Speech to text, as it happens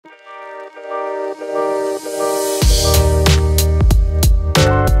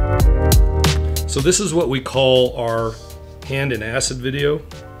So this is what we call our hand and acid video.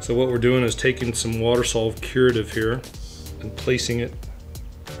 So what we're doing is taking some WaterSOLV curative here and placing it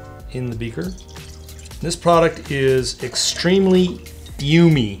in the beaker. This product is extremely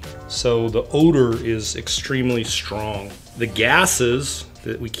fumy, so the odor is extremely strong. The gases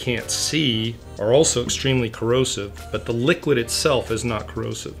that we can't see are also extremely corrosive, but the liquid itself is not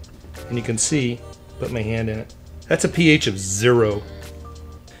corrosive. And you can see, put my hand in it, that's a pH of 0.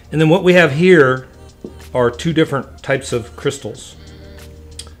 And then what we have here are two different types of crystals.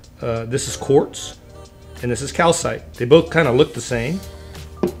 This is quartz, and this is calcite. They both kind of look the same.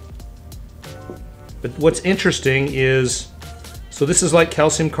 But what's interesting is, so this is like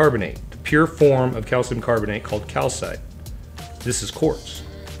calcium carbonate, the pure form of calcium carbonate called calcite. This is quartz.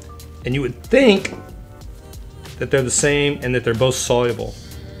 And you would think that they're the same and that they're both soluble.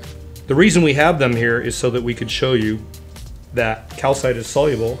 The reason we have them here is so that we could show you that calcite is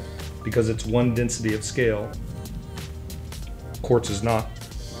soluble because it's one density of scale. Quartz is not.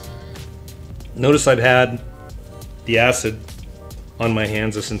 Notice I've had the acid on my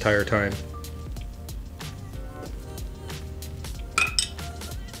hands this entire time.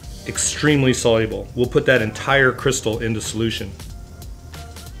 Extremely soluble. We'll put that entire crystal into solution.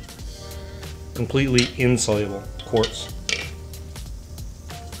 Completely insoluble quartz.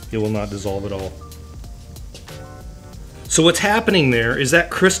 It will not dissolve at all. So what's happening there is that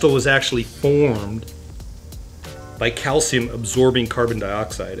crystal was actually formed by calcium absorbing carbon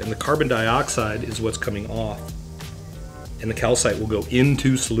dioxide, and the carbon dioxide is what's coming off, and the calcite will go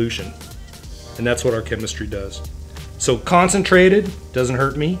into solution, and that's what our chemistry does. So concentrated doesn't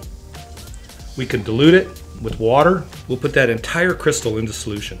hurt me. We can dilute it with water. We'll put that entire crystal into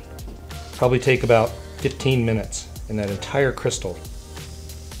solution. Probably take about 15 minutes, and that entire crystal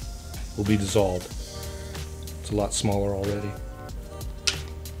will be dissolved. It's a lot smaller already.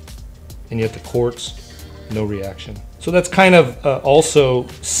 And yet the quartz, no reaction. So that's kind of also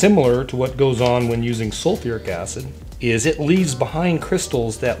similar to what goes on when using sulfuric acid, is it leaves behind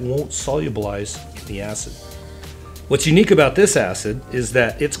crystals that won't solubilize in the acid. What's unique about this acid is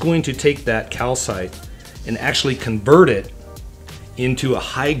that it's going to take that calcite and actually convert it into a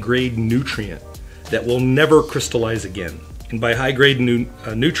high-grade nutrient that will never crystallize again. And by high-grade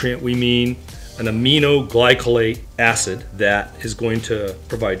nutrient, we mean an aminoglycolate acid that is going to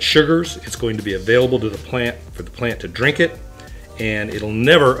provide sugars. It's going to be available to the plant for the plant to drink it, and it'll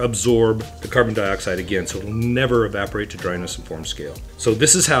never absorb the carbon dioxide again, so it'll never evaporate to dryness and form scale. So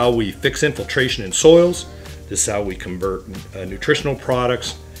this is how we fix infiltration in soils. This is how we convert nutritional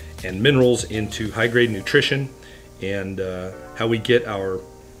products and minerals into high-grade nutrition, and how we get our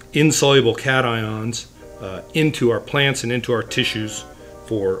insoluble cations into our plants and into our tissues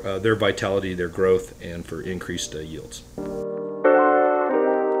for their vitality, their growth, and for increased yields.